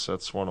Minneapolis.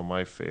 That's one of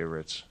my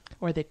favorites.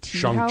 Or the tea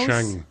house.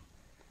 Shangcheng.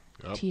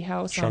 Tea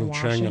house on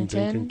Shangcheng and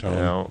Washington.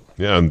 Dinkintown.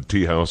 Yeah, and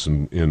Tea House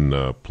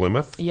in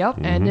Plymouth. Yep,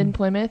 and in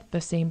Plymouth,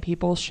 the same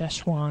people,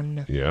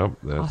 Szechuan. Yeah,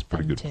 that's a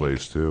pretty good Authentic.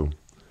 place too.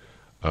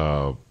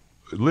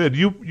 Lyd,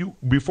 you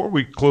before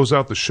we close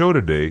out the show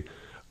today,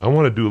 I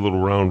want to do a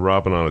little round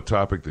robin on a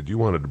topic that you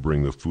wanted to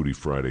bring the Foodie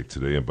Friday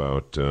today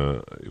about.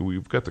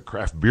 We've got the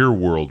craft beer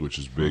world, which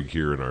is big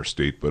here in our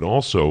state, but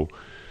also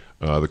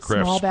the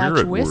craft Small spirit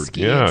batch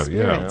whiskey world.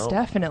 spirits,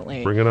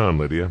 definitely. Bring it on,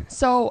 Lydia.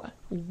 So,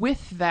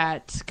 with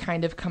that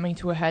kind of coming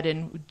to a head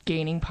and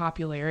gaining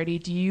popularity,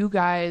 do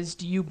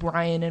you,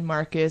 Brian and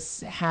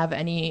Marcus, have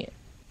any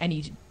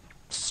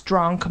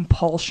strong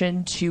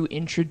compulsion to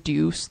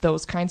introduce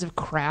those kinds of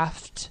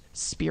craft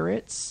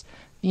spirits?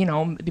 You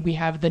know, we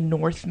have the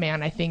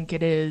Northman, I think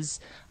it is.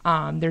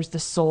 There's the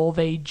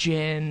Solvay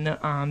Gin.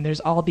 There's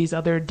all these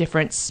other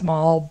different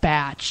small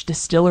batch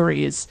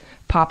distilleries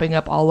popping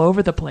up all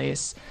over the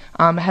place.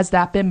 Has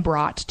that been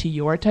brought to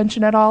your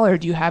attention at all, or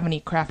do you have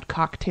any craft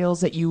cocktails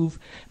that you've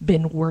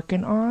been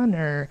working on,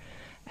 or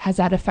has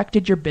that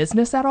affected your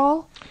business at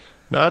all?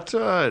 Not.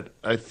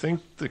 I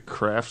think the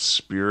craft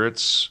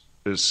spirits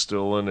is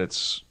still in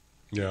its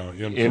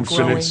infinite.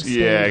 Growing stage.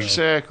 Yeah,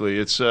 exactly.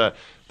 It's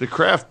the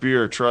craft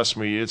beer. Trust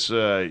me, it's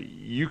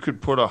you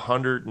could put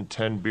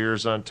 110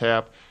 beers on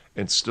tap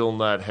and still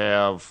not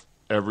have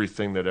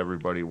everything that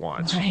everybody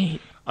wants.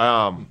 Right.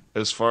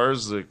 As far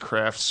as the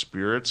craft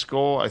spirits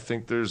go, I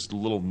think there's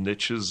little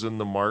niches in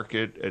the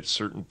market at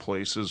certain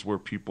places where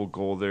people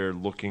go there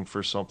looking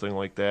for something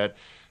like that.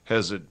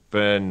 Has it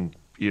been,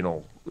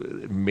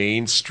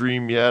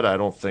 mainstream yet? I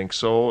don't think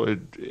so.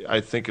 I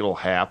think it'll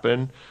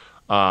happen.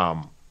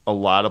 A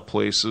lot of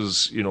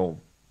places,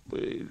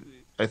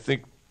 I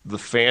think the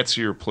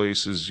fancier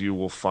places you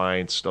will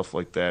find stuff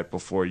like that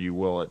before you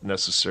will at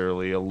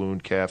necessarily a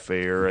Loon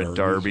Cafe or at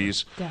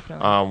Darby's.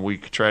 Definitely. We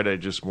try to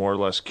just more or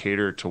less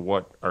cater to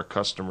what our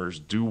customers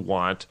do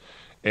want.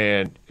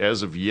 And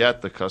as of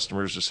yet, the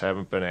customers just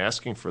haven't been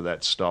asking for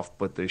that stuff,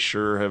 but they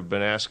sure have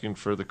been asking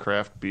for the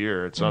craft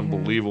beer. It's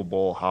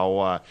unbelievable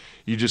how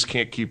you just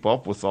can't keep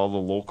up with all the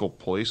local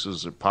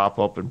places that pop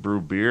up and brew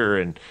beer,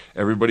 and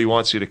everybody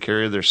wants you to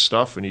carry their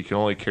stuff, and you can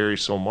only carry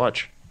so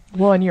much.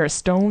 Well, and you're a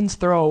stone's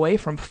throw away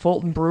from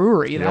Fulton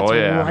Brewery. That's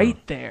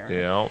right there.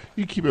 Yeah.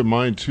 You keep in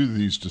mind, too,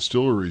 these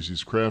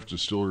craft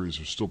distilleries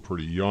are still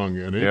pretty young,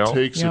 and it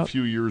takes a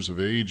few years of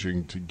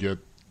aging to get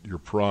your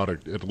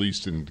product, at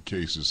least in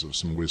cases of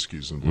some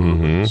whiskeys and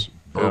bourbons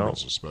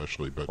Awards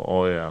especially. But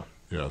Oh, yeah.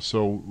 yeah,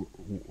 so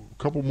a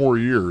couple more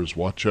years.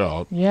 Watch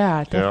out.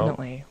 Yeah,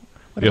 definitely.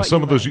 What Yeah, about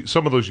some you, of those Ryan?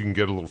 some of those you can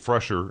get a little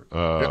fresher.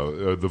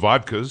 The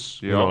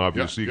vodkas, Yeah.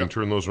 obviously you Yeah. can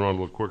turn those around a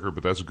little quicker,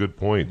 but that's a good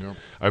point. Yeah.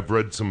 I've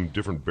read some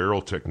different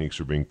barrel techniques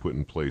are being put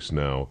in place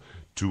now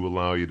to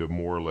allow you to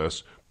more or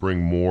less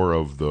bring more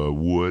of the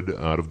wood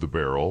out of the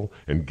barrel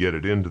and get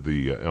it into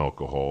the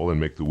alcohol and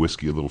make the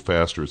whiskey a little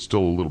faster. It's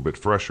still a little bit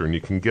fresher, and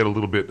you can get a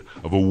little bit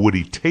of a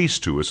woody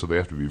taste to it, so they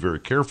have to be very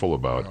careful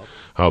about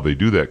how they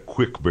do that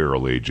quick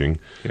barrel aging.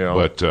 Yeah.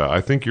 But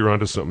I think you're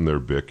onto something there,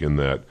 Bick, in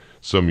that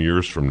some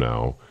years from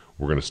now,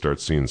 we're going to start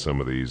seeing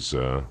some of these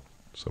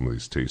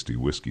tasty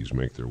whiskeys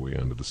make their way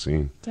onto the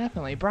scene.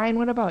 Definitely. Brian,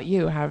 what about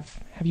you? Have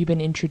you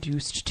been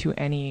introduced to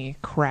any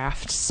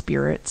craft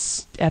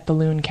spirits at the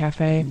Loon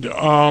Cafe?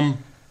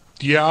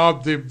 Yeah,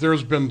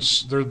 there's been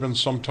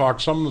some talk.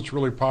 Something that's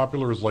really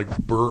popular is like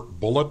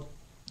Bullet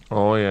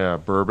Oh, yeah.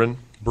 Bourbon.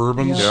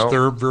 bourbons. Yeah.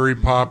 They're very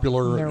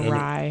popular. They're and,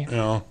 rye.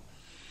 Yeah.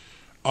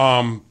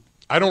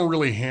 I don't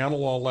really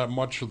handle all that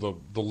much of the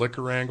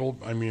liquor angle.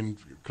 I mean,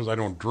 because I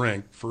don't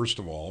drink, first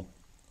of all.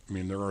 I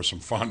mean, there are some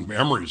fond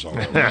memories of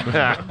it. Let's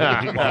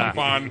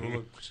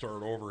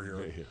start over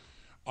here.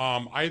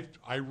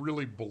 I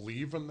really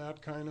believe in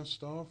that kind of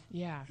stuff.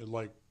 Yeah.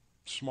 Like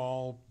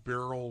small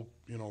barrel,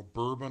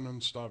 bourbon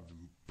and stuff.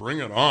 Bring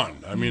it on.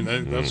 I mean,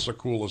 that's the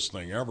coolest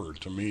thing ever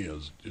to me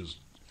is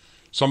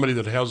somebody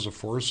that has the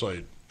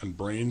foresight and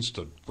brains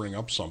to bring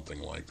up something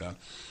like that.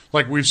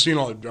 Like we've seen,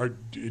 do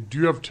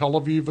you have Tel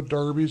Aviv at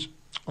Darby's?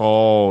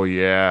 Oh,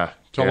 yeah.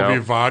 Tel Aviv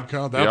Yep.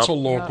 Vodka. That's Yep. a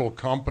local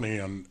company,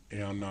 and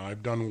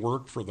I've done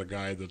work for the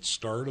guy that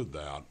started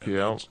that. And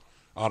Yep. it's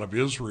out of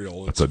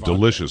Israel. It's a vodka.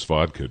 delicious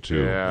vodka,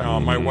 too. Yeah.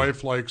 My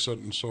wife likes it,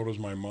 and so does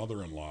my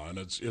mother-in-law. And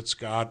it's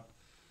got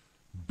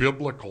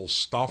biblical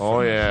stuff.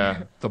 Oh, in it.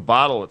 yeah. The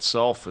bottle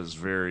itself is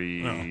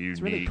very unique.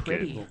 It's really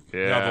pretty. and-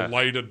 Yeah, the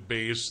lighted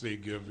base they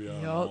give you.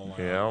 And all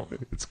that. Yeah.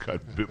 It's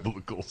got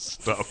biblical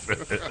stuff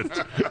in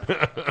it.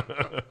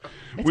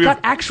 It's We got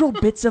have- actual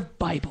bits of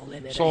Bible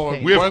in it. So, I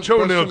think. We have Question-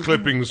 toenail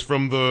clippings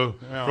from the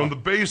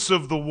base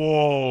of the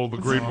wall, the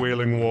Great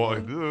Wailing Wall.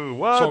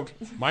 What? So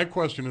my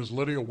question is,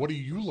 Lydia, what do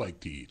you like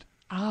to eat?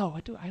 Oh,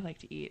 what do I like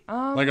to eat?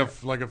 Like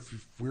if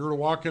we were to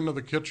walk into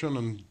the kitchen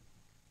and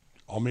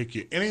I'll make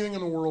you anything in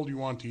the world you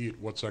want to eat,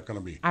 what's that going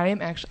to be? I'm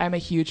a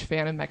huge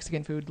fan of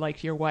Mexican food,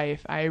 like your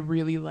wife. I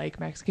really like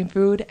Mexican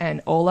food, and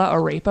Ola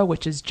Arepa,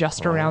 which is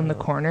just around the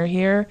corner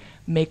here,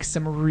 makes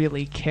some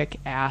really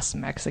kick-ass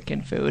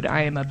Mexican food.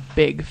 I am a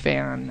big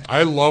fan.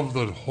 I love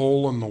the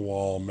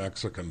hole-in-the-wall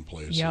Mexican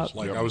places. Yep.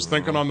 Like I was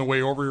thinking on the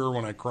way over here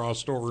when I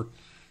crossed over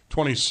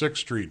 26th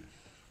Street,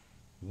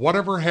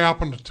 whatever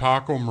happened to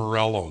Taco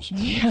Morello's?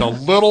 The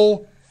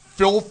little,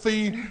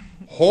 filthy,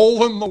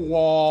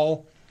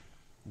 hole-in-the-wall,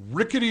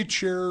 rickety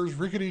chairs,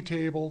 rickety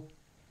table,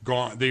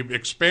 gone. They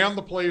expand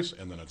the place,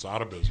 and then it's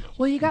out of business.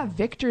 Well, you got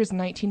Victor's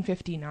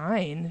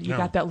 1959. You Yeah.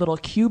 got that little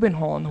Cuban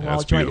hole-in-the-wall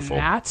That's joint, beautiful.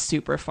 and that's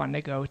super fun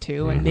to go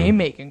to, and they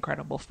make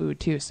incredible food,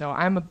 too. So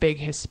I'm a big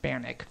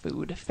Hispanic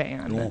food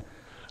fan. Cool.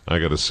 I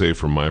got to say,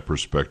 from my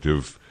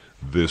perspective,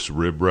 this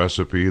rib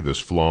recipe, this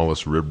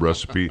flawless rib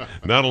recipe,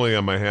 not only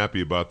am I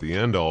happy about the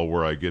end all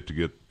where I get to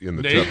get in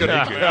the tub Naked.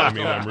 naked, I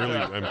mean,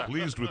 I'm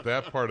pleased with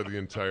that part of the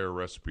entire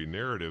recipe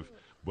narrative.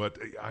 But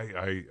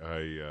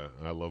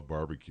I love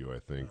barbecue. I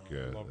think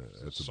love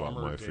that's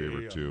summer about my day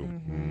favorite and-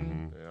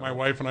 too. My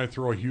wife and I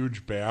throw a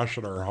huge bash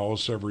at our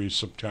house every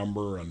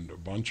September, and a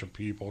bunch of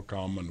people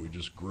come, and we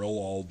just grill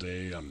all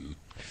day, and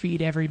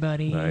Feed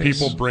everybody. Nice.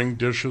 people bring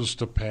dishes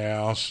to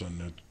pass,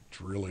 and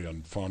it's really a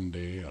fun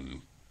day.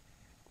 And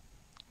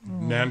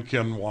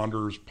Nankin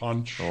Wanderers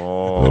Punch.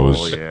 Oh,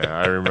 Those-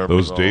 yeah. I remember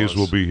Those days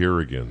will be here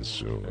again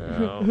soon.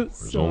 Yeah.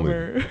 There's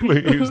only,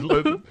 please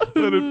let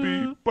it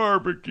be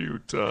barbecue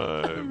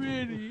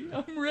time.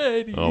 I'm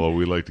ready. Although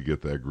we like to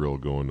get that grill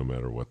going no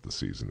matter what the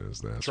season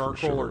is. That's for Charcoal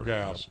sure. or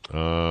gas?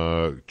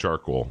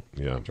 Charcoal.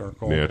 Yeah,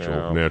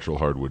 Charcoal. natural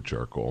hardwood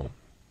charcoal.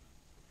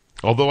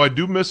 Although I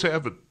do miss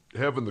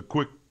having the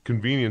quick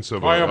convenience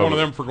of. I have one of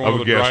them for going a to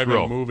the gas drive-in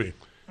grill. movie.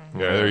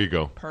 Yeah, there you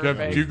go.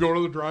 Perfect. Do you go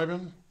to the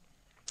drive-in?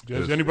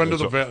 Does It's- anybody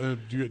it's go to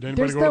the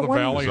There's go that to the one-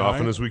 Valley As High?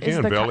 often as we Is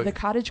can. the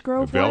Cottage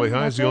Grove Valley one?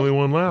 High is That's the only it?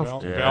 one left.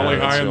 Well, Yeah, Valley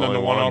that's High, the and then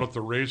only the one one. out at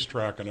the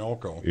racetrack in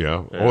Elko.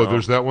 Yeah. Yeah. Oh,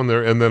 there's that one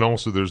there, and then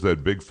also there's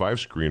that big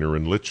 5-screener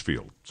in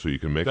Litchfield, so you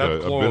can make That a bit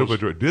of closed. a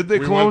drive. Did they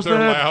We close went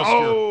there that? last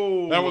Oh,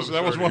 year. That was I'm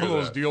sorry one to of hear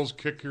those that. deals.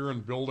 Kick here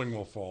and building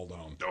will fall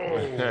down.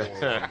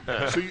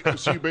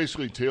 So you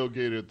basically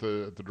tailgate at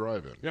the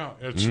drive-in. Yeah,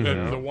 it's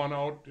the one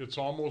out. It's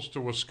almost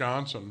to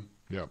Wisconsin,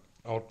 Yeah.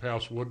 out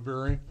past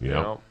Woodbury.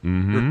 Yeah.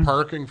 You're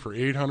parking for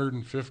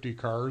 850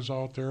 cars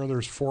out there.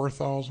 There's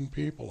 4,000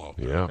 people out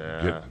there.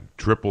 Yeah. Get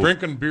triple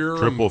Drinking beer,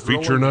 triple and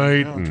feature grilling.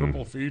 night, Yeah, and-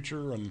 triple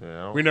feature, and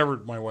Yeah. we never.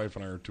 My wife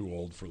and I are too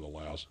old for the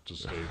last to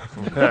stay.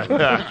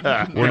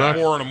 We're not.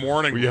 4 in the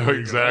morning. Yeah, when we get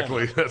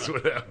exactly. home. That's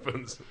what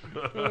happens.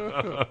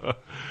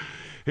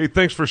 Hey,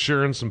 thanks for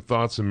sharing some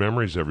thoughts and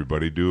memories,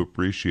 everybody. Do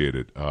appreciate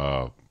it.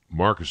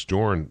 Marcus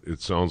Dorn,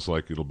 it sounds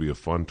like it'll be a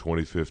fun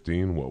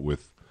 2015, what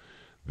with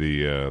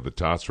the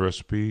tots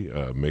recipe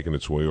making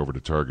its way over to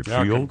Target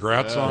Yeah, Field.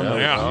 congrats on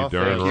that. You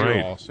darn thank you.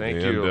 right. Thank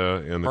and, you.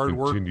 And the Hard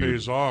work continued,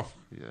 pays off.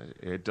 Yeah,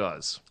 it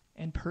does.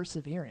 And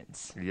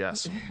perseverance.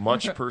 Yes,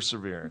 much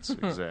perseverance.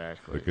 the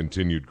Exactly.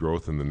 continued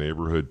growth in the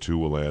neighborhood too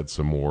will add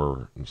some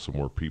more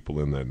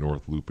people in that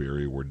North Loop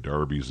area where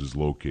Darby's is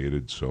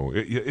located. So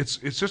it's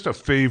just a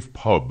fave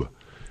pub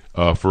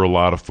for a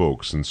lot of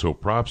folks. And so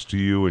props to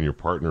you and your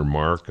partner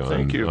Mark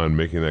Thank you. on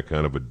making that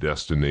kind of a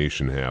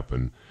destination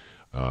happen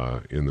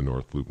in the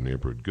North Loop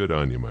neighborhood. Good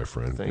on you, my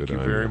friend. Thank Good you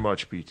on very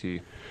much,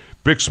 BT.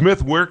 Big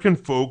Smith, where can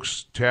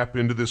folks tap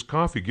into this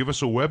coffee? Give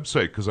us a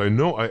website, because I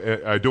know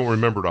I don't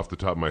remember it off the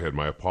top of my head.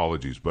 My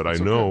apologies, but I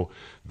know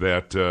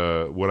that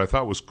what I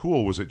thought was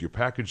cool was that you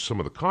packaged some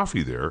of the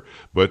coffee there.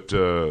 But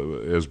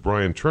as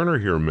Brian Turner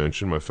here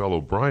mentioned, my fellow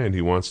Brian,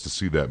 he wants to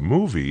see that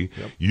movie.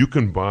 Yep. You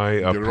can buy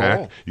a Get it pack.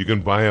 all. You can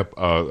buy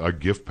a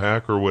gift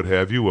pack or what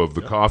have you of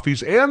the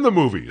coffees and the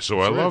movie. So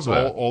I love it's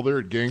that. all there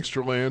at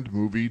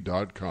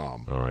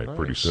gangsterlandmovie.com. All right,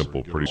 pretty Nice.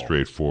 simple, Get pretty it all.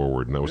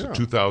 straightforward. And that was a Yeah.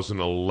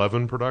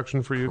 2011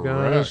 production for you guys.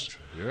 Correct.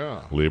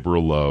 Yeah. Labor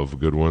of Love,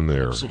 good one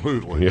there.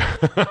 Absolutely.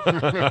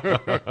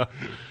 Yeah.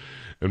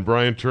 And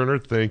Brian Turner,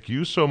 thank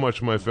you so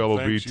much, my fellow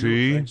Thanks BT.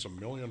 you. Thanks a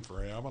million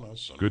for having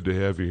us. And Good to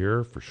have you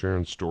here for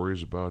sharing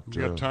stories about.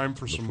 we got time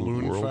for the some food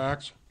loon world.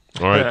 facts.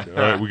 All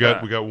right. We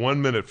got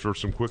 1 minute for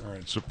some quick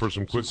right.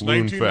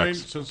 loon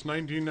facts. Since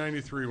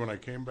 1993, when I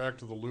came back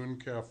to the Loon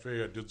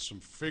Cafe, I did some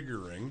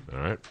figuring. All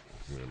right,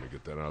 let me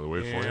get that out of the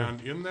way for you.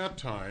 And in that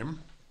time,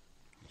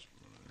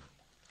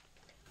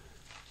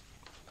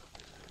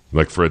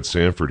 Like Fred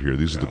Sanford here.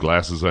 These are the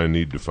glasses I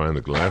need to find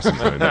the glasses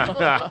I need.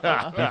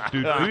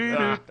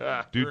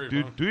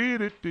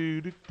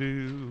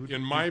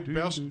 in my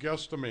best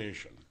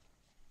guesstimation,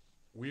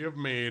 I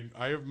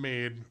have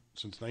made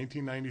since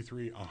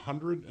 1993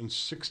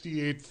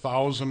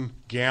 168,000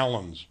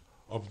 gallons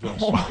of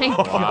this.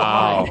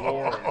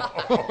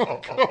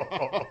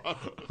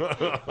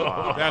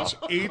 That's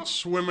 8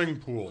 swimming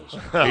pools.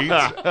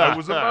 I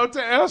was about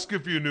to ask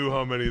if you knew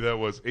how many that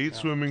was. 8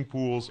 swimming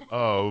pools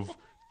of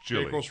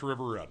chili. Pecos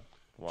River Red.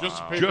 Wow.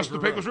 Just the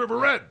Pecos River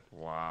Red.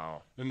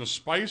 Wow. And the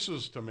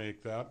spices to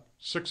make that,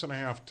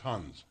 6.5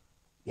 tons.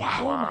 Oh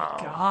my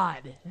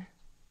God.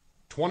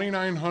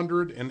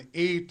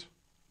 2,908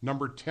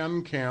 number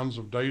 10 cans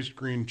of diced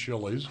green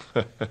chilies.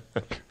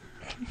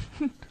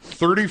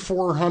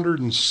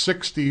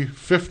 3,460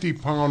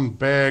 50-pound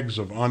bags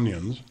of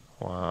onions.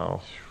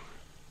 Wow.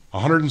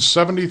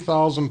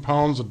 170,000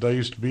 pounds of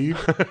diced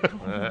beef. Oh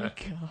my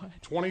God.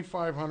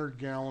 2,500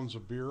 gallons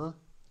of beer.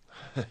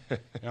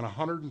 And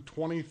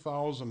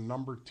 120,000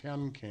 number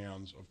 10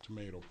 cans of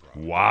tomato product.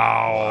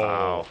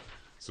 Wow.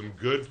 Some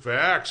good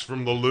facts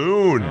from the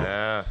Loon.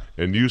 Yeah.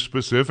 And you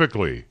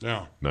specifically.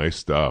 Yeah. Nice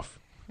stuff.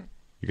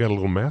 You got a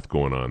little math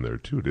going on there,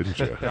 too, didn't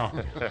you? Yeah.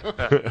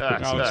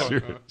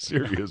 Some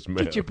serious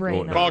math. your brain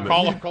going out.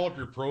 on there. Call up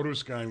your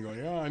produce guy and go,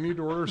 yeah, I need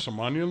to order some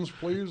onions,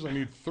 please. I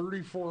need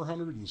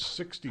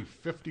 3,460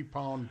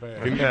 50-pound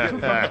bags.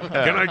 Can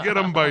I get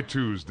them by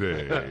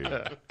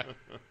Tuesday?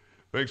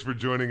 Thanks for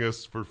joining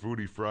us for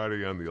Foodie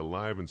Friday on the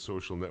Alive and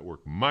Social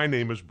Network. My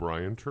name is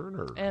Brian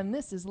Turner. And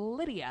this is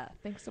Lydia.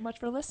 Thanks so much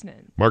for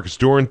listening. Marcus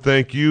Dorn,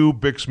 thank you.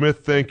 Big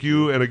Smith, thank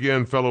you. And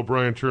again, fellow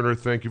Brian Turner,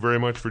 thank you very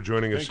much for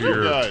joining us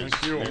here Guys.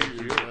 Thank you.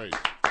 Thank you. Right.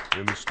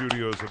 in the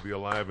studios of the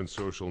Alive and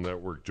Social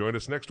Network. Join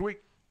us next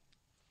week.